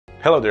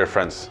Hello dear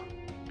friends,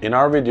 in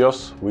our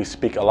videos we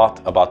speak a lot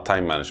about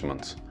time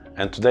management,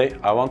 and today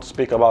I want to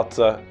speak about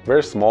a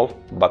very small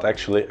but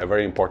actually a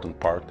very important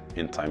part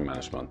in time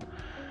management.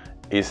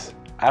 Is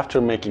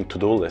after making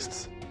to-do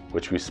lists,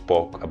 which we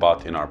spoke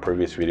about in our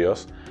previous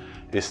videos,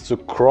 is to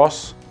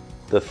cross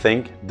the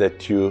thing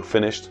that you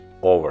finished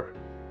over.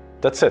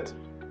 That's it.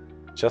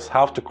 Just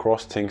have to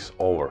cross things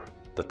over,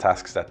 the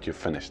tasks that you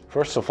finished.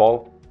 First of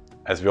all,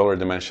 as we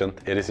already mentioned,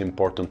 it is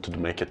important to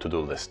make a to-do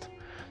list,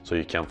 so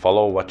you can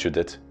follow what you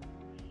did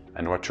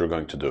and what you're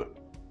going to do.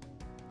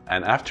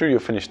 And after you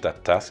finish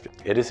that task,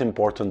 it is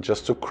important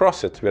just to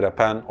cross it with a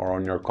pen or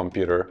on your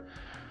computer.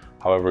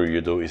 However you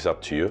do is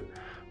up to you,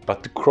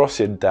 but to cross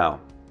it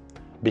down.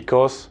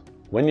 Because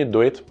when you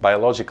do it,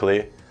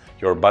 biologically,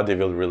 your body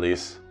will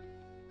release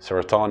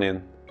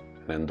serotonin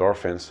and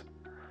endorphins,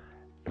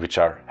 which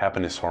are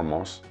happiness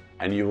hormones,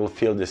 and you will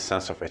feel this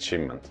sense of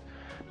achievement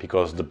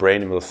because the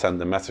brain will send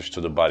the message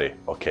to the body,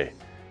 okay,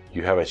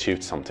 you have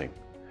achieved something.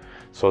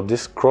 So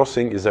this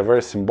crossing is a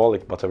very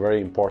symbolic but a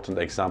very important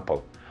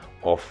example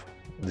of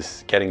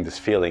getting this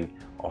feeling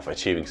of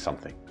achieving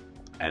something,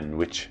 and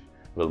which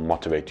will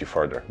motivate you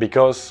further.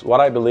 Because what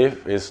I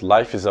believe is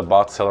life is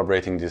about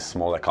celebrating this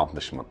small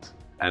accomplishment.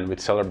 And with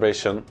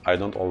celebration, I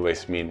don't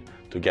always mean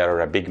to gather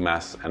a big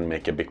mass and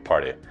make a big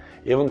party.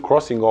 Even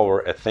crossing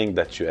over a thing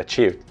that you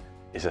achieved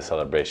is a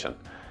celebration.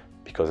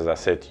 Because as I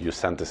said, you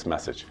sent this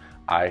message,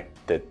 I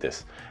did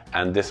this.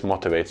 And this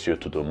motivates you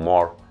to do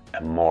more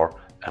and more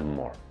and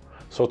more.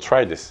 So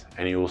try this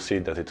and you will see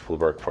that it will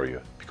work for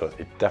you, because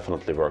it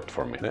definitely worked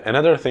for me.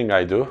 Another thing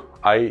I do,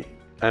 I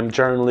am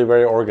generally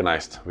very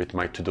organized with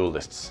my to-do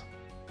lists,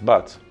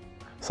 but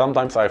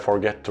sometimes I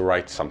forget to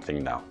write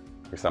something down.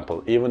 For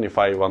example, even if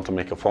I want to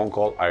make a phone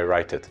call, I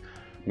write it.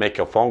 Make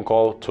a phone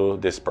call to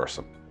this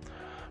person.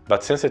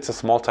 But since it's a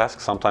small task,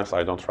 sometimes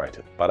I don't write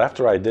it. But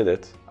after I did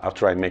it,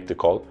 after I make the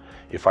call,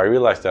 if I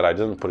realize that I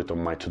didn't put it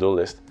on my to-do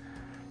list,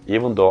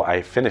 even though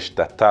I finished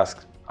that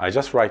task, I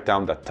just write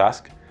down that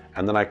task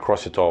and then I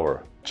cross it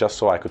over, just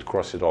so I could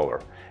cross it over.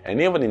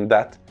 And even in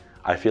that,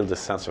 I feel this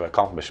sense of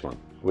accomplishment,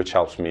 which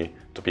helps me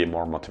to be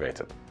more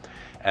motivated.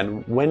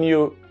 And when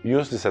you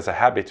use this as a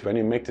habit, when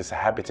you make this a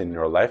habit in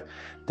your life,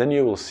 then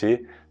you will see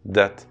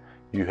that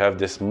you have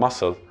this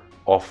muscle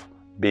of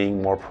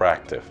being more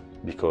proactive,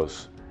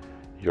 because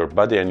your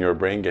body and your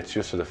brain gets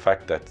used to the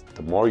fact that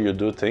the more you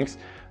do things,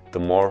 the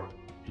more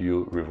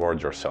you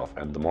reward yourself.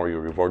 And the more you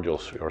reward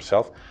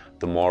yourself,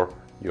 the more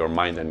your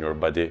mind and your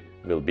body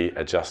will be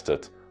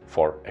adjusted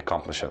for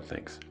accomplishing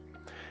things.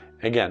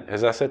 Again,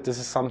 as I said, this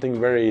is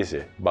something very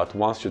easy, but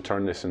once you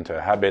turn this into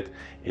a habit,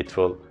 it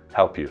will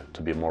help you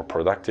to be more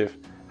productive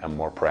and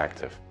more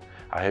proactive.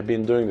 I have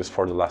been doing this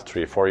for the last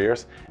 3-4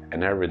 years,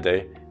 and every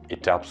day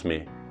it helps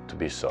me to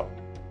be so.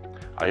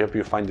 I hope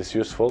you find this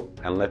useful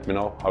and let me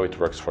know how it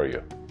works for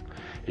you.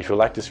 If you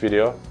like this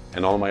video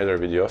and all my other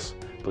videos,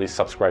 please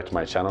subscribe to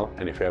my channel,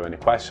 and if you have any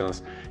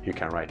questions, you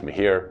can write me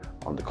here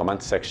on the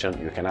comment section.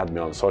 You can add me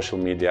on social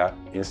media,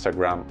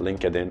 Instagram,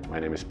 LinkedIn. My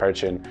name is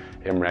Percin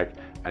Imrek,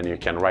 and you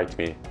can write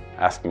me,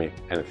 ask me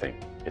anything.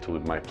 It will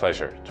be my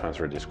pleasure to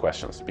answer these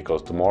questions,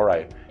 because the more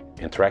I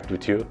interact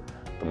with you,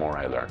 the more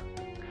I learn.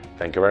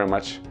 Thank you very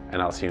much,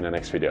 and I'll see you in the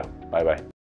next video. Bye bye.